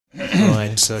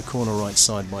Right, corner right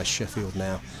side by Sheffield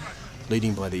now,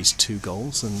 leading by these 2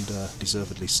 goals, and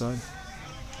deservedly so.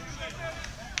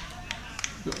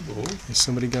 Is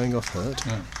somebody going off hurt?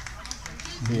 No.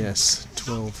 Yes,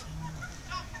 12.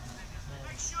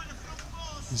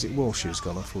 Is it Walsh who's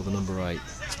gone off, or the number 8?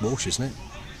 It's Walsh, isn't it?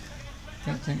 I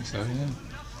don't think so,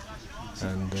 yeah.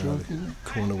 And the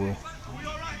corner will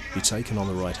be taken on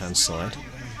the right hand side.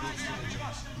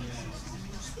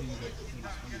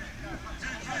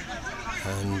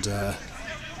 And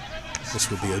this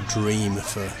would be a dream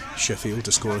for Sheffield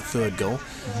to score a 3rd goal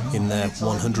in their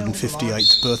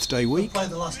 158th birthday week.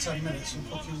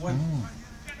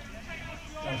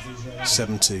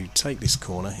 7-2, take this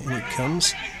corner, in it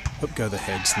comes, up go the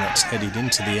heads, and that's headed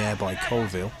into the air by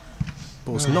Coalville.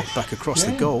 Ball's knocked back across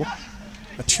the goal,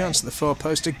 a chance at the far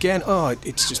post again. Oh,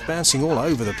 it's just bouncing all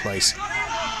over the place.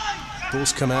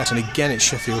 Ball's come out, and again it's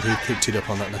Sheffield who picked it up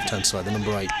on that left hand side. The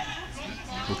number 8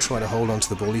 will try to hold on to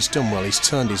the ball. He's done well, he's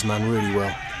turned his man really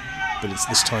well, but it's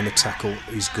this time the tackle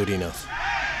is good enough,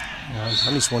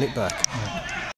 and he's won it back.